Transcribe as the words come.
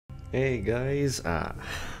Hey guys,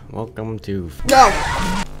 welcome to No!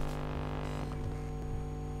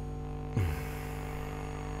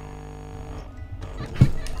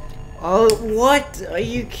 Oh, what? Are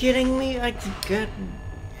you kidding me? I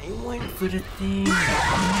went for the thing.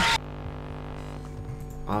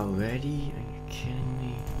 Already? Are you kidding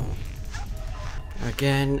me?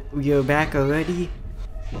 Again, you're back already?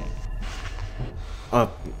 Oh,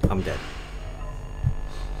 I'm dead.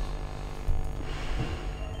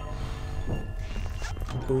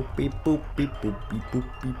 Boopy boopy boopy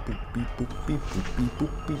boopy boopy boopy boopy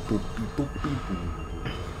boopy boopy boopy boopy.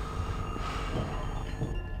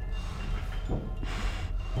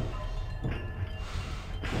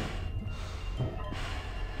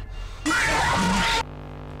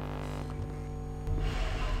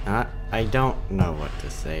 I don't know what to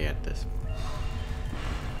say at this point.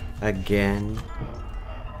 Again?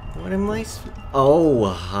 What am I Oh,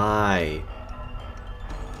 hi.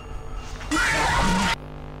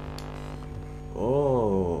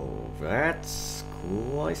 Oh, that's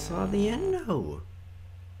cool. I saw the endo.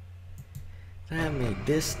 That made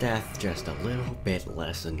this death just a little bit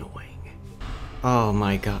less annoying. Oh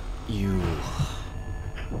my god, you...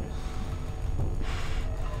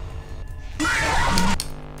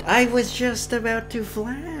 I was just about to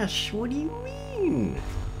flash. What do you mean?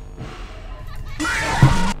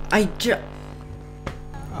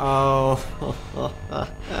 Oh.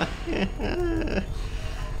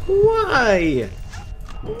 Why?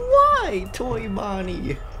 Why, Toy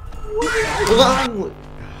Bonnie? What is wrong with...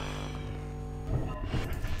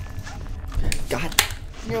 God.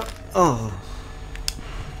 Oh.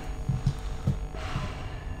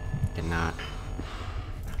 Cannot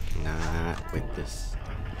with this.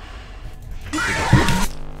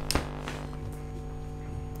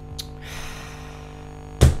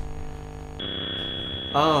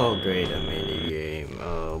 Oh, great, a mini game.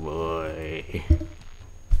 Oh boy.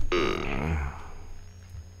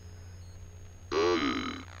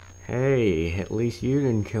 Hey, at least you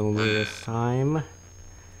didn't kill me this time.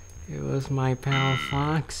 It was my pal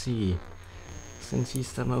Foxy, since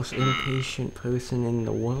he's the most impatient person in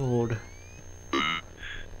the world.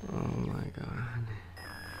 Oh my god.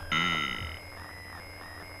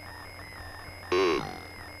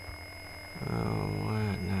 Oh,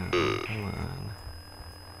 what now? Come on.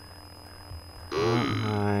 Oh,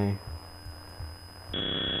 hi.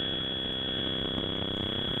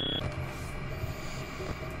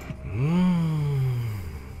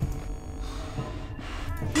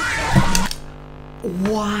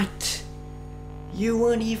 What? You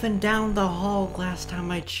weren't even down the hall last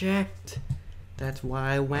time I checked. That's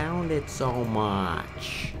why I wound it so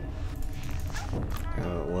much.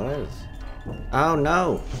 Oh, it was. Oh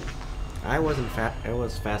no! I wasn't it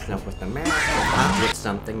was fast enough with the map, but not with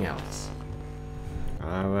something else.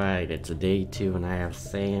 Alright, it's a day 2 and I have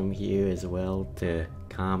Sam here as well to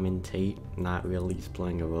commentate. Not really, he's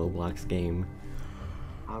playing a Roblox game.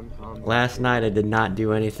 Last night I did not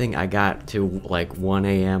do anything. I got to like 1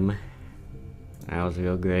 AM. That was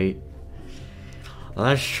real great.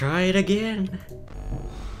 Let's try it again.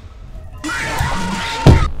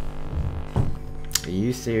 Are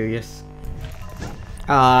you serious?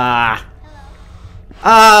 Go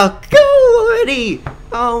already!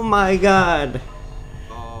 Oh my god.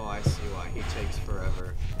 Oh, I see why he takes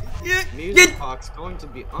forever. Yeah, Music box going to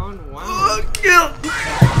be unwound.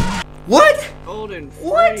 What? Golden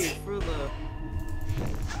Freddy for the...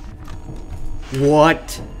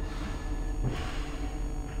 What?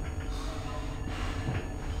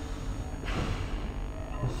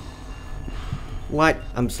 What?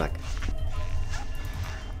 I'm stuck.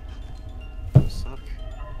 Suck.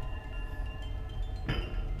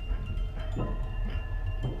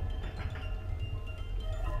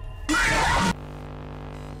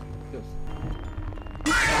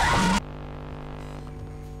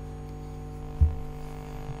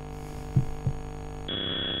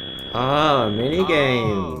 Oh,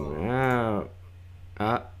 minigame.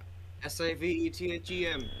 Oh.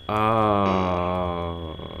 SAVETHEM.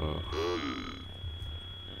 Oh.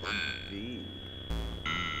 V.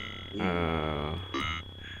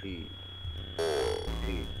 E.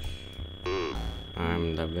 H.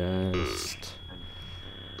 I'm the best.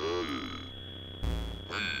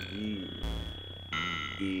 V.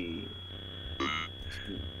 E.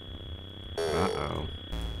 Uh-oh.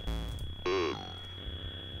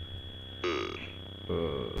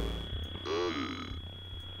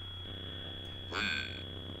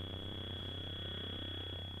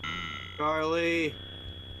 Charlie.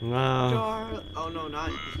 No. Oh no,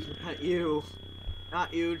 not you.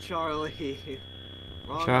 Not you, Charlie.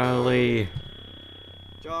 Wrong Charlie.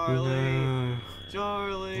 Charlie. No.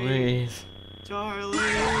 Charlie! Please. Charlie!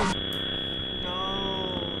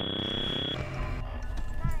 No!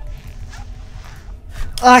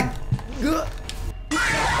 Ah!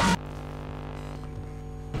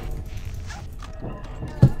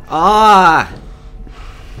 Ah!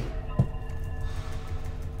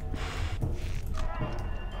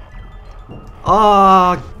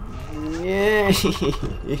 Oh! Yeah!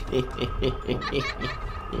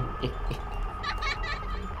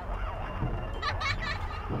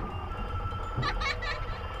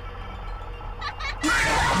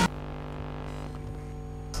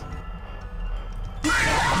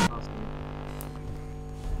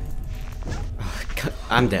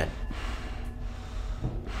 I'm dead.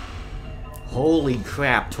 Holy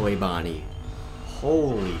crap, Toy Bonnie.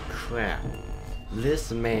 Holy crap.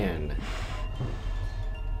 This man.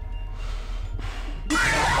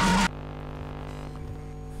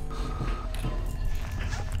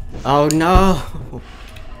 Oh no!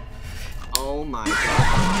 Oh my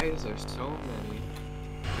god, why is there so many?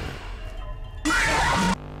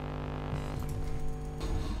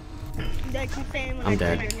 They keep saying when I'm I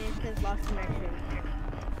dead. say your name says lost connection.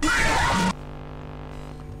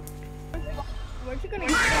 Where'd you gonna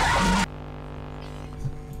go?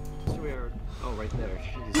 Swear. Oh, right there.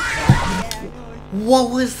 Jeez. Yeah, I know.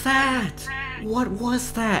 What was that? What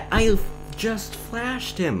was that? I just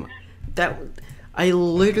flashed him. I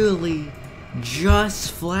literally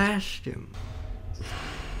just flashed him.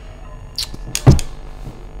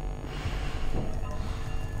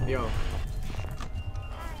 Yo.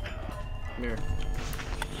 Come here.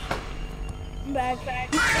 Back.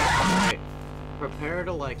 Alright. Prepare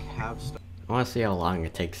to, like, have stuff. I want to see how long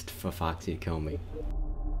it takes for Foxy to kill me.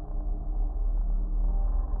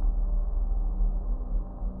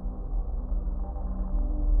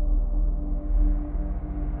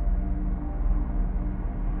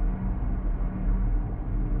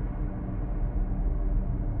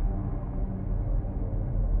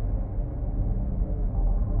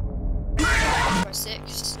 Or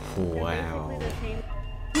 6. Wow.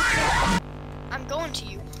 I'm going to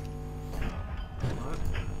you. What?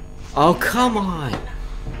 Oh, come on!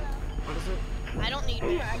 What is it? I don't need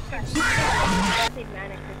you.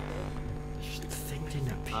 The thing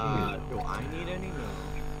didn't appear. Do I need any? No.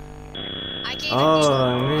 I gave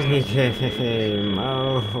Oh, mini game.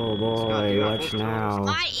 Oh Scott, boy, you have watch full now.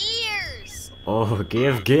 my ears. Oh,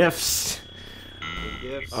 give gifts. Good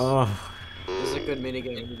gifts. Oh, This is a good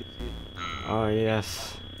minigame. oh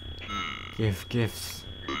yes. Give gifts.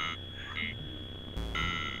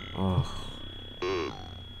 Oh.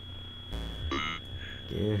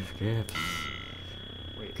 Give gifts.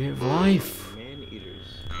 Wait. Give life. Man eaters.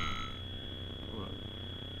 Hold on.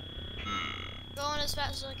 Going as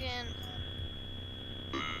fast as I can.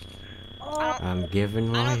 I'm giving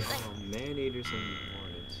I don't life. think. Oh, man eaters and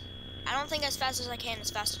hornets. I don't think as fast as I can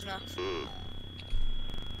is fast enough.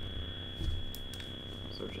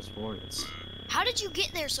 So just hornets. How did you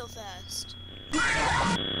get there so fast?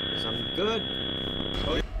 Because I'm good.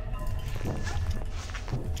 Oh,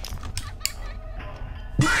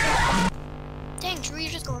 Dang, Drew,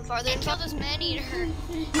 you're just going farther and kill this man eater.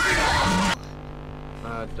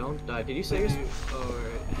 don't die. Did you say you're... Oh,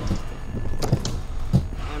 right.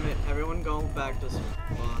 Emmett, everyone go back to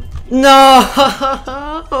spawn. No!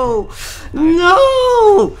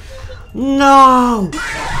 No! No!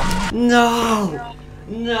 No! No!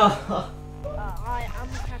 I'm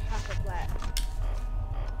gonna catch half a flat.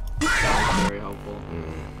 That was very helpful.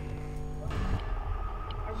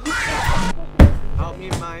 Help me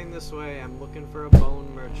mine this way. I'm looking for a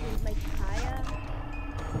bone merchant. Like Kaya?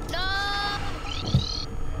 No!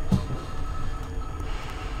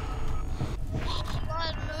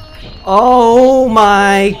 Blood moon. Oh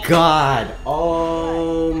my god!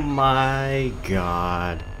 Oh my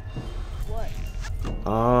god! What?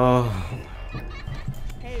 Oh,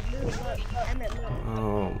 Hey, look, Emmett, look.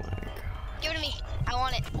 oh my god. Give it to me. I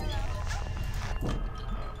want it.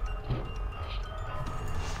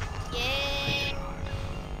 Yeah.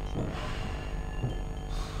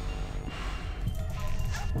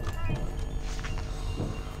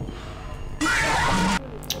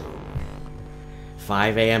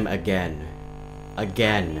 5 a.m. again.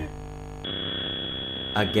 Again.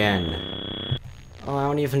 Again. Oh, I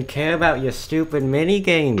don't even care about your stupid mini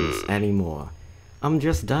games anymore. I'm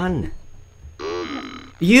just done.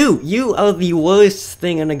 You are the worst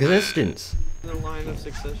thing in existence. In the line of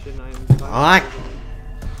succession, What?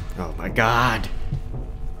 Oh my god.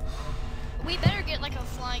 We better get like a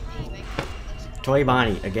flying piggy. Toy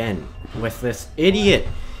Bonnie, again, with this idiot.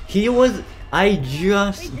 I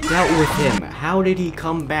just dealt with him. How did he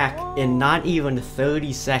come back in not even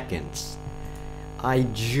 30 seconds? I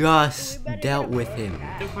just dealt with him.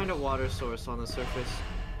 I can find a water source on the surface.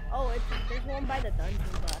 Oh, there's one by the dungeon,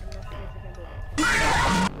 but I don't know if you guys are gonna do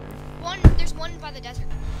it. There's one by the desert.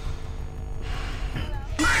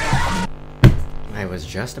 I was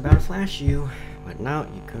just about to flash you, but no,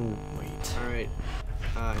 you couldn't wait. Alright.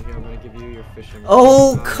 Here, I'm gonna give you your fishing rod.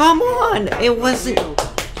 Oh, come on! It wasn't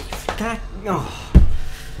that. Oh.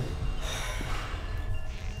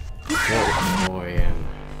 For him.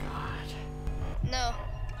 God. No.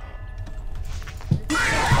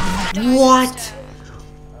 What?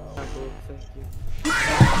 Apple, thank you.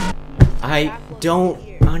 I don't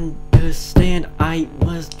understand. I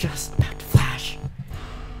was just about to flash.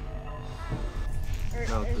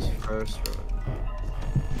 No, this first run.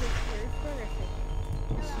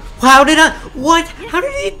 How did I? What? How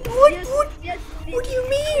did it? What? What? Yes, What do you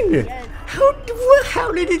mean? yes.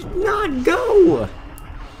 How did it not go?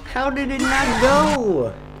 How did it not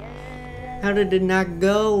go? How did it not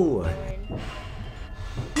go?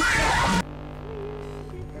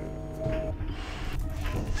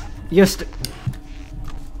 You're st-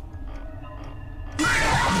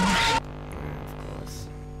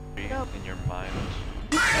 In your mind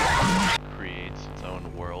creates its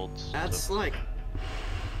own worlds. That's like.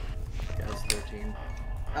 That's 13.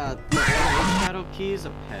 The only shadow key is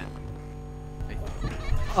a pet.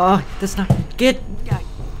 Oh, that's not get.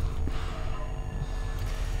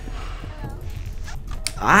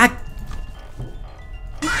 Ah.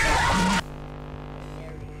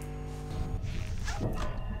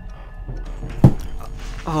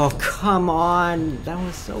 Oh, come on. That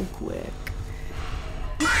was so quick.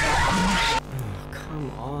 Oh,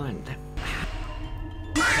 come on.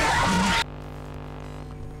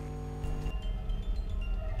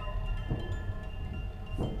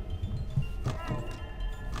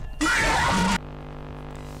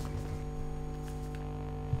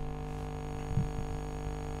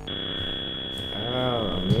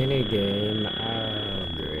 Oh, minigame.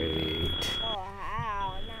 Oh, great. Oh,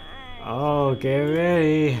 how nice. Oh, get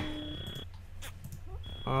ready.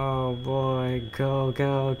 Oh boy, go,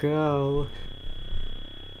 go, go.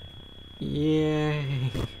 Yay.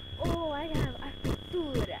 Oh, I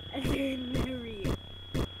food. Mary.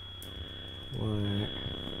 What?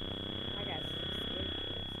 I got some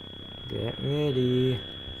Get ready.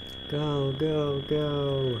 Go, go,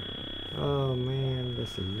 go. Oh man,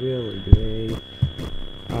 this is really great.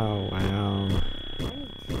 Oh wow. I need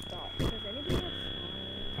to stop. Does anybody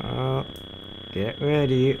have Oh, get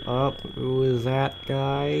ready. Oh, who is that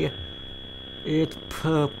guy? It's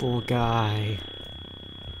Purple Guy.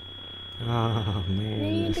 Oh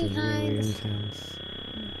man, this is really intense.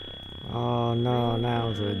 Oh no,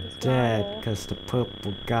 now they're dead because the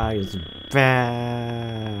Purple Guy is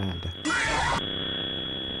bad.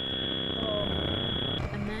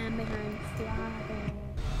 a man behind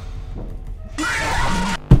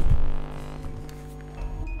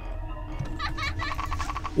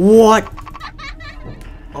What?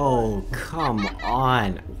 Oh, come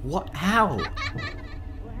on. What? How? What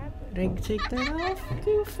happened? Did I take that off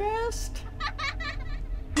too fast?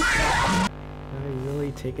 Did I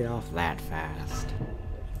really take it off that fast?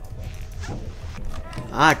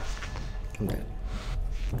 Ah! I'm dead.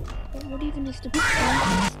 What even is the point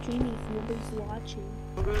of streaming if nobody's watching?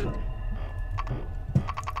 Oh, good.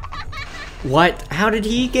 What? How did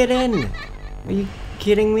he get in? Are you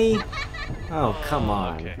kidding me? Oh, come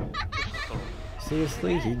on. Okay.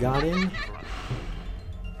 Seriously? He got in?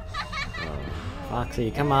 Oh, Foxy,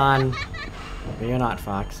 come on. You're not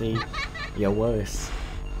Foxy. You're worse.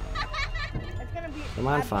 It's gonna be. Come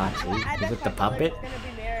on, Foxy. Is it the puppet? It's gonna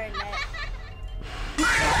be Marinette.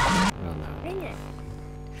 Oh no. Dang it.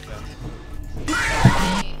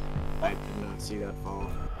 I did not see that fall.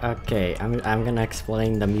 Okay, I'm gonna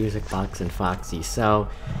explain the music box in Foxy. So,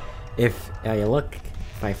 if you look,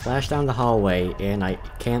 if I flash down the hallway and I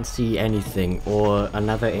can't see anything, or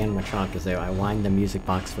another animatronic is there, I wind the music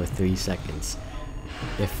box for 3 seconds.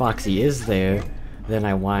 If Foxy is there, then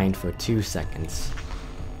I wind for 2 seconds.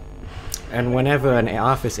 And whenever an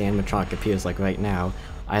office animatronic appears, like right now,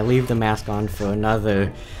 I leave the mask on for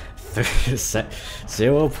another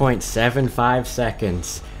 0.75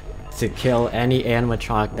 seconds to kill any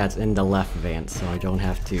animatronic that's in the left vent, so I don't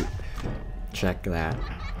have to check that.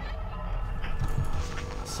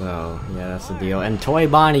 So, yeah, that's the deal. And Toy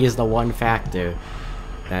Bonnie is the one factor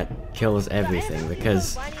that kills everything,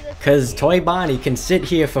 because Toy Bonnie can sit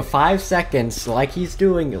here for 5 seconds like he's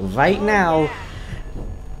doing right now.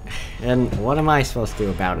 And what am I supposed to do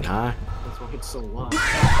about it, huh? That's why it's so long.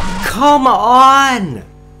 Come on!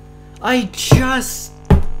 I just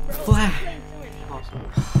flash. Awesome.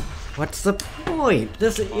 What's the point?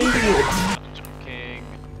 This idiot. Okay,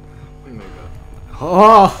 Oh my god.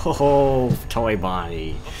 Oh, Toy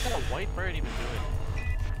Bonnie. What's that white bird even doing?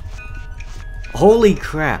 Holy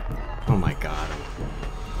crap. Oh my god.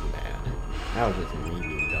 I'm mad. That was just me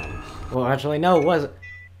being dumb. Well, actually, no, it wasn't.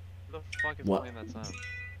 Who the fuck is What? playing that sound?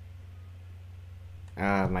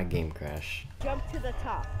 Ah, my game crashed. Jump to the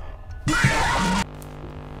top.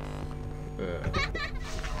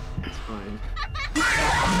 It's fine.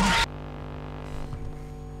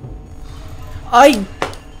 I.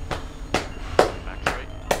 Max rate.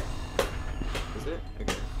 Is it?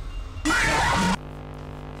 Okay.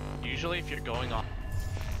 Usually, if you're going off.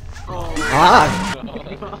 Oh Ah!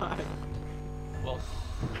 my god. Well,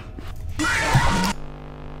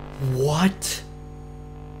 What?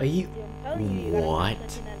 Are you. I'm telling you, you gotta What? keep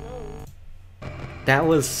touching that nose. That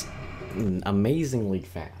was amazingly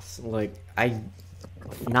fast. Like,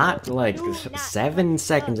 not like Do not 7 touch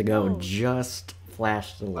seconds the ago, nose. just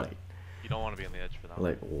flashed the light. you don't want to be on the edge for that one.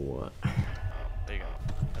 Like, what? There you go.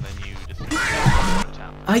 And then you just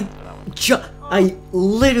tap I for that one. I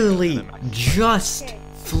literally just Okay.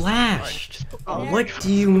 flashed. Oh, What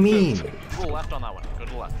do you mean? Go to the left on that one. Go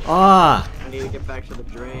to the left. Ah! I need to get back to the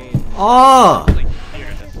drain. Oh! Like,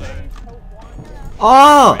 here, this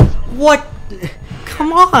Oh! What?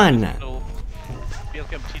 Come on! It'll feel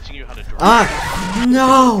like I'm teaching you how to drive. Ah!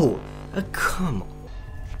 No! Come on.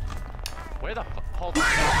 Where the fuck? Hold on.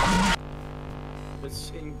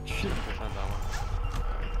 It's in Pretend that one.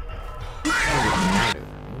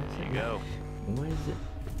 There you go. What is it?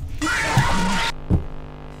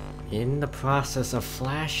 In the process of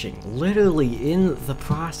flashing. Literally in the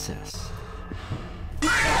process.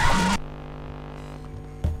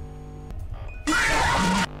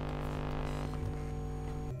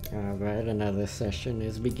 Alright, another session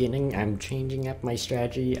is beginning. I'm changing up my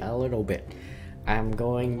strategy a little bit. I'm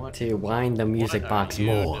going to wind the music What box are you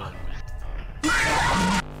more. doing? Of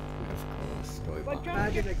course, toy But box. jump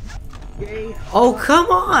Imagine a gay. Oh, come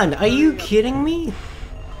on! Are you kidding me?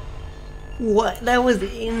 What? That was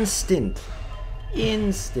instant.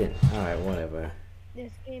 Instant. Alright, whatever.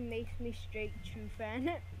 This game makes me straight true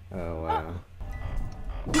fan. Oh, wow.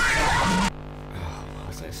 Oh, what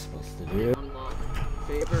was I supposed to do? Unlock.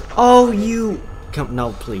 Favorite. Oh, you... Come,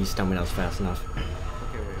 no, please tell me that was fast enough. Okay,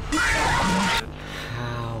 wait.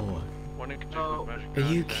 How? One in Oh, magic are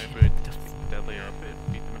you gun, kidding? deadly outfit,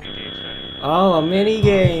 beat the mini games, right? Oh, a mini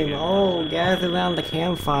game. Oh, gather around the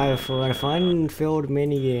campfire for a fun-filled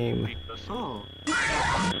mini game. Beat this. Oh.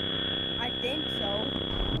 I think so.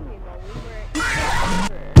 You know, we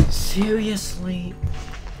were Seriously?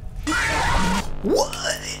 What?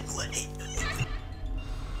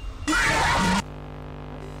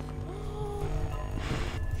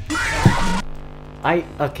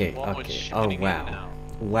 Okay, What was okay. Oh, shooting in wow. now?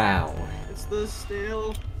 Wow. It's the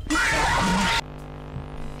stale. Do you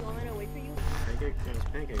want me to wait for you? Pancake. It's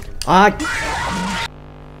pancake. Ah!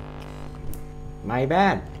 My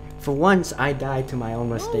bad. For once, I died to my own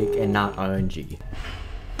mistake and not RNG.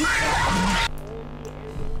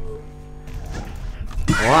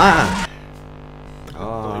 Wow. Oh,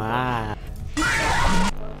 ah.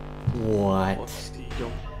 What?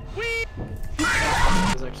 Don't. It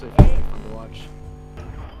was actually really fun to watch.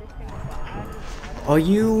 Oh,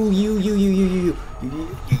 you. Here,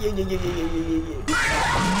 look.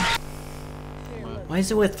 Why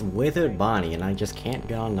is it with Withered Bonnie and I just can't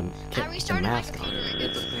get on the, I get the restarted my mask on? computer.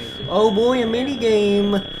 It's Oh boy, a mini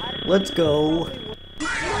game. Let's go. There we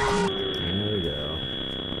go.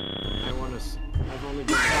 I want to. I've only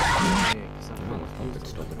been because I Oh, don't I know thought that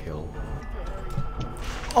stole the kill. Okay,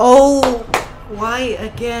 Oh! Why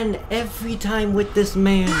again? Every time with this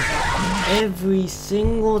man. Every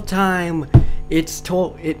single time. It's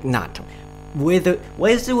not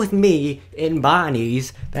what is it with me in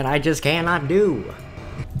Bonnie's that I just cannot do?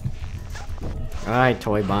 Alright,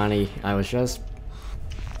 Toy Bonnie. I was just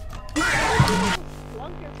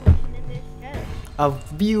Flunker pushing in this chest. a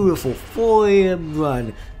beautiful 4-hit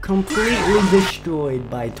run completely destroyed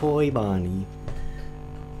by Toy Bonnie.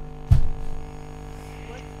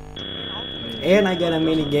 And I get a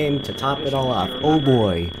mini game to top it all off. Oh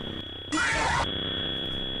boy.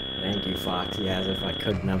 Thank you, Foxy, as if I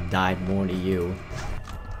couldn't have died more to you.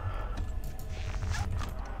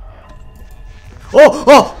 Oh!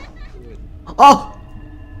 Oh! Oh!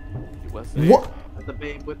 What? The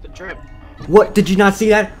babe with the drip. What? Did you not see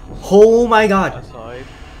that? Oh my god! Aside.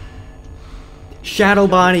 Shadow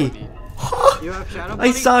Bonnie! You have shadow. I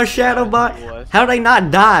Bunny? saw Shadow Bonnie! How did I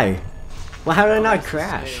not die? Well, how did I Oh, not that's the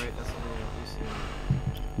crash? stay, right? That's the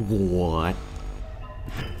only one What?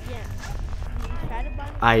 Yeah. Shadow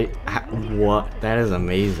Bonnie. What? That is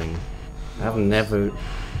amazing. I've never...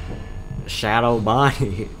 Shadow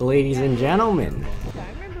Bonnie, ladies and gentlemen. I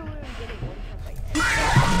remember we were getting one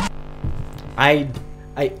shot like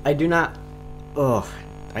that. I do not. Ugh.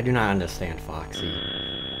 I do not understand Foxy.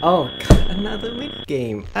 Oh, God, another mini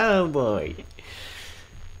game. Oh boy.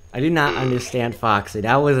 I do not understand Foxy.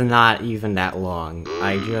 That was not even that long.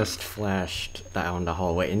 I just flashed down the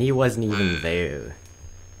hallway, and he wasn't even there.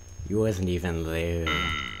 He wasn't even there.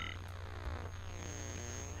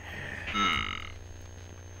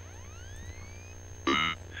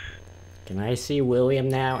 Can I see William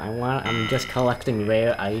now? I'm just collecting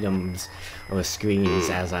rare items or screens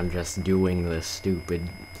as I'm just doing this stupid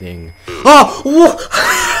thing. Oh!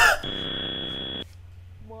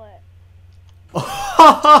 What?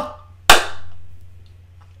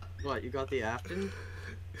 What, you got the Afton?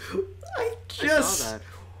 I I saw that.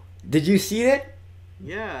 Did you see it?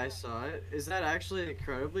 Yeah, I saw it. Is that actually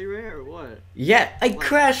incredibly rare or what? Yeah, I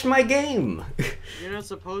crashed my game. You're not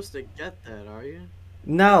supposed to get that, are you?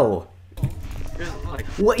 No. Like,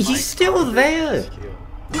 What? He's still there.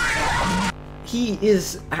 He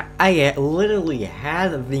is. I literally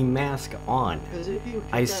had the mask on.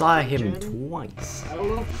 I saw him twice.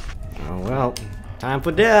 Oh well. Time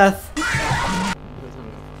for death.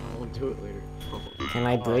 I'll do it later. Can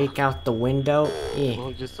I break out the window? Eh.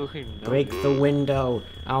 Well, just so he knows. Break the window.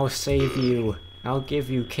 I'll save you. I'll give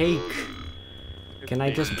you cake. Can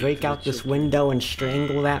I just break out this window and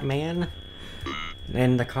strangle that man?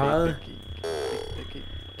 And the car?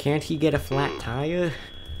 Can't he get a flat tire?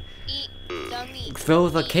 Eat dummy. Throw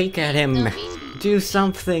the cake at him. Dummy. Do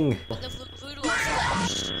something. The voodoo of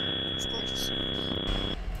flesh. Of course.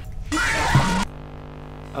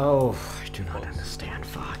 Oh, I do not understand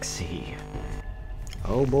Foxy.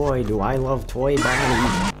 Oh boy, do I love Toy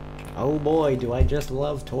Bonnie. Oh boy, do I just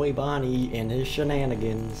love Toy Bonnie and his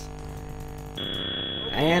shenanigans.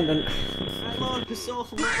 And I love you so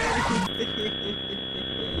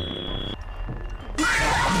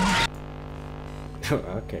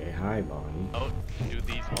okay, hi Bonnie. Oh, do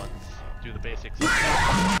these ones. Do the basics.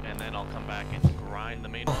 And then I'll come back and grind the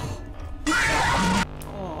main one.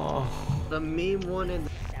 Oh. The meme one in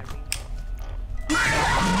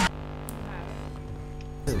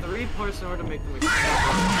the 3 parts in order to make them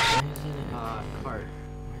cart.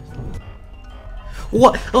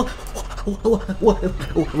 What? Oh,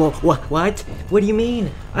 what? What do you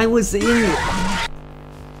mean? I was in.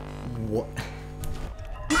 What?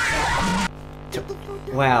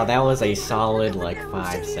 Wow, that was a solid like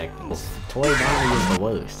 5 seconds. Toy Bonnie is the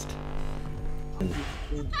worst.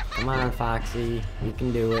 Come on, Foxy, you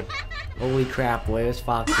can do it. Holy crap, where's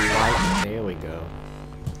Foxy Light? There we go.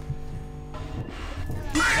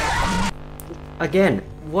 Again,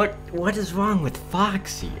 what is wrong with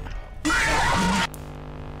Foxy?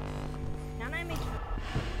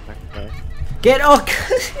 Get up!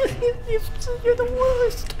 You're the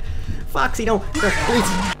worst! Foxy, don't! No,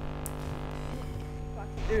 please!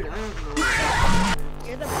 Dude, I don't know.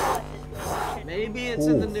 You're the boss. Maybe it's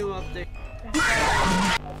in the new update.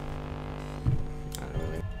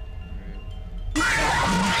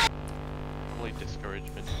 Probably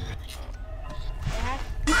discouragement. It has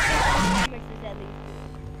comics at least.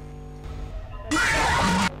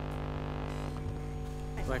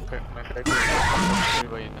 My character is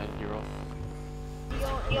anybody 9-year-old.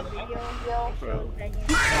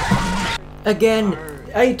 Again,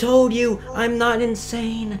 I told you, I'm not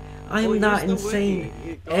insane. I'm not insane.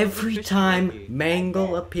 Every time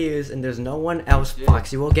Mangle appears and there's no one else,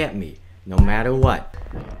 Foxy will get me. No matter what.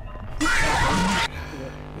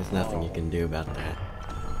 There's nothing you can do about that.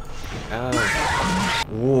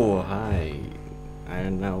 Whoa, hi. I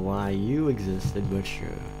don't know why you existed, but sure.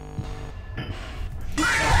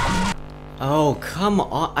 Oh, come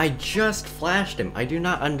on. I just flashed him. I do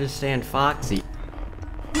not understand Foxy.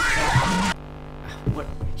 What?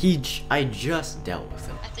 I just dealt with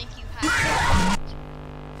him. I think you have.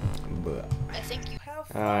 But I think you have.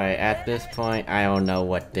 alright, at this point, I don't know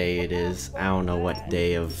what day it is. I don't know what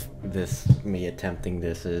day of me attempting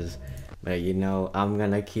this is. But you know, I'm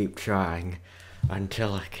gonna keep trying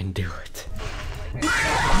until I can do it.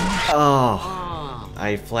 Oh,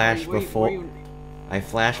 I flashed before. I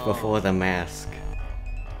flashed before the mask.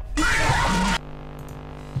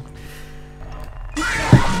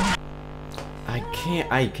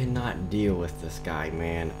 I cannot deal with this guy,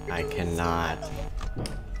 man. I cannot.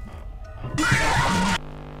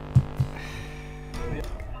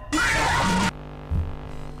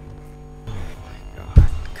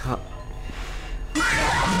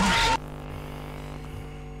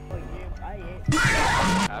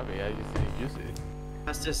 Happy, I just didn't use it.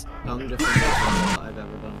 That's just dumb different than what I've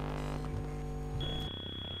ever done.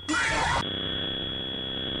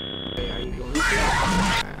 Wait, are you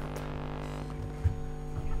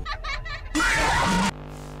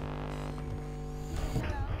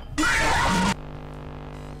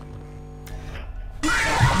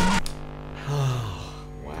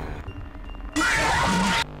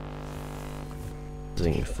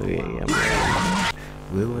Rising 3 AM.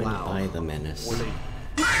 Ruined by the menace. No,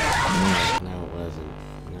 it wasn't.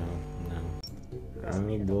 No.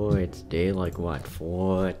 Oh boy, it's day like what,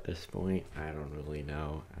 4 at this point? I don't really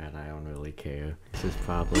know, and I don't really care. This is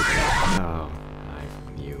probably oh, hi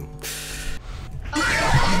from you.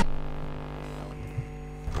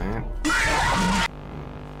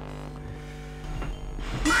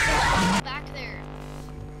 Back there.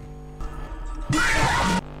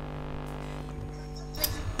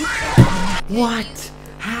 What?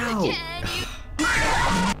 How?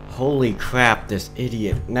 Holy crap, this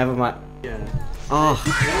idiot. Never mind. Yeah. Oh.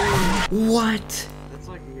 What? That's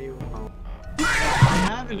like me with home. I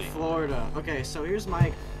have in Florida. Okay, so here's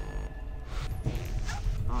my.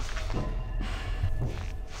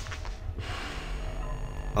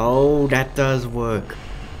 Oh, that does work.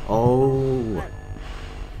 Oh.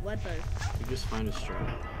 What does? You just find a strap.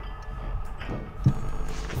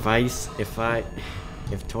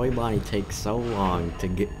 If Toy Bonnie takes so long to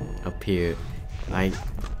get up here, I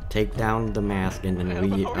take down the mask and then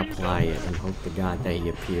reapply it and hope to God that he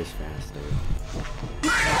appears faster.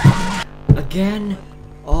 Again?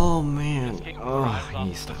 Oh man. Oh, I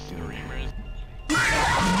need to stop doing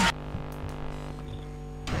that.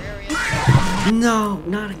 No,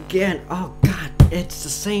 not again. Oh God, it's the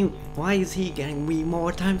same. Why is he getting me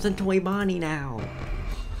more times than Toy Bonnie now?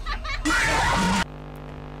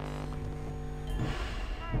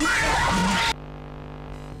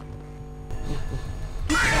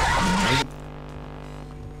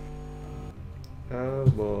 Oh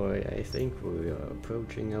boy, I think we are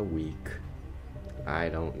approaching a week. I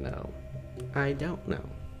don't know.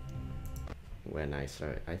 When I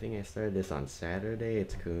think I started this on Saturday.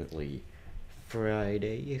 It's currently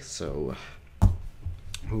Friday, so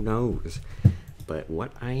who knows? But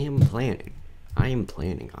what I am planning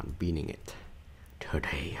on beating it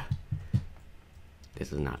today.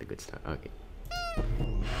 This is not a good start. Okay.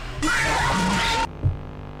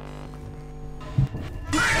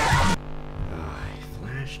 I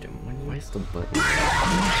flashed him. Where's the button?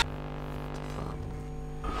 That's a problem.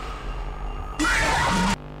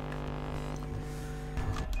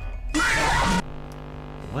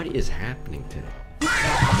 What is happening today?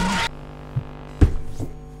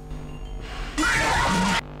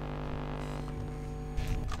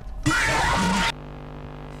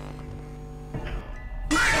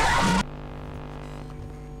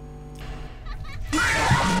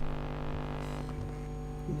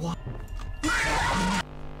 What?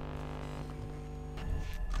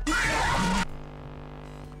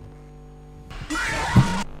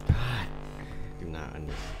 God, do not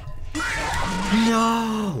understand.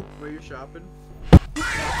 No! Where you shopping?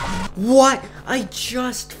 What? I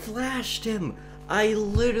just flashed him! I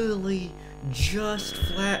literally just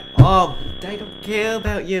flashed. Oh, I don't care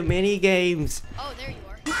about your mini games. Oh, there you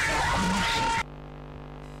are.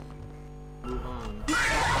 Move on.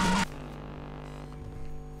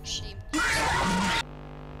 Shame.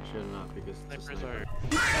 Should not because it's a Snipers sniper.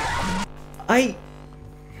 I.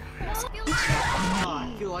 Oh,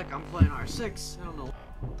 I feel like I'm playing R6. I don't know.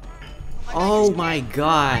 Oh my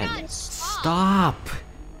God! God, Stop!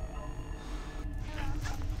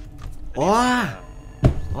 Oh!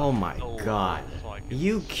 Oh my God! Are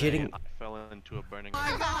you kidding? I fell into a burning.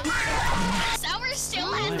 Sour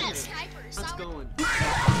still has that sniper. Let's Sour. go in.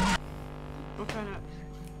 What kind of?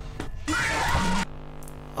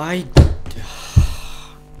 I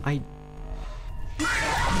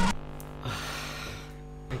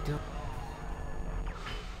don't.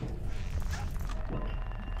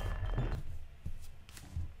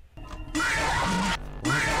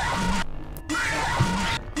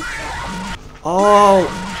 Oh!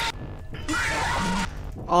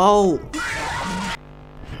 Oh!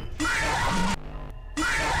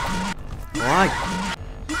 What?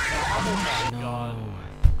 No.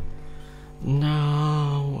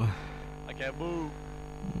 No. I can't move.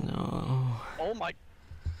 No. Oh my.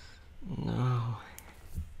 No.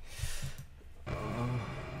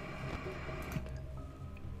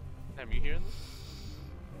 Am you hearing this?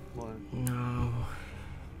 What? No.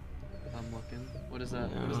 I'm looking. What is that?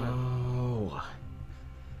 What is that? No.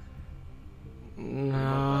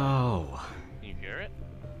 No. Can you hear it?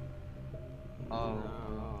 Oh.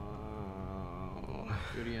 No.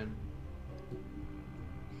 Do it again.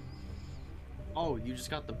 Oh, you just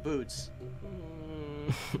got the boots.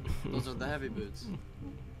 Those are the heavy boots.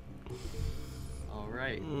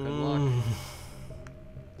 Alright, good luck.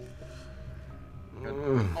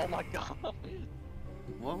 Oh my god.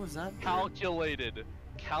 What was that? Calculated.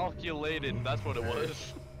 Calculated. That's what it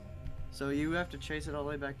was. So you have to chase it all the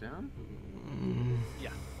way back down?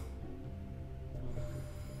 Yeah.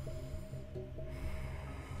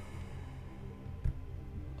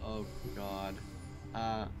 god.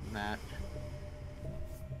 Matt.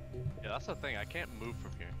 Yeah, that's the thing. I can't move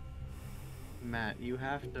from here. Matt, you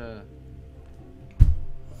have to...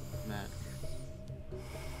 Matt.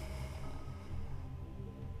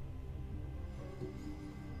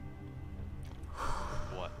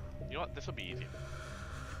 What? You know what? This will be easy.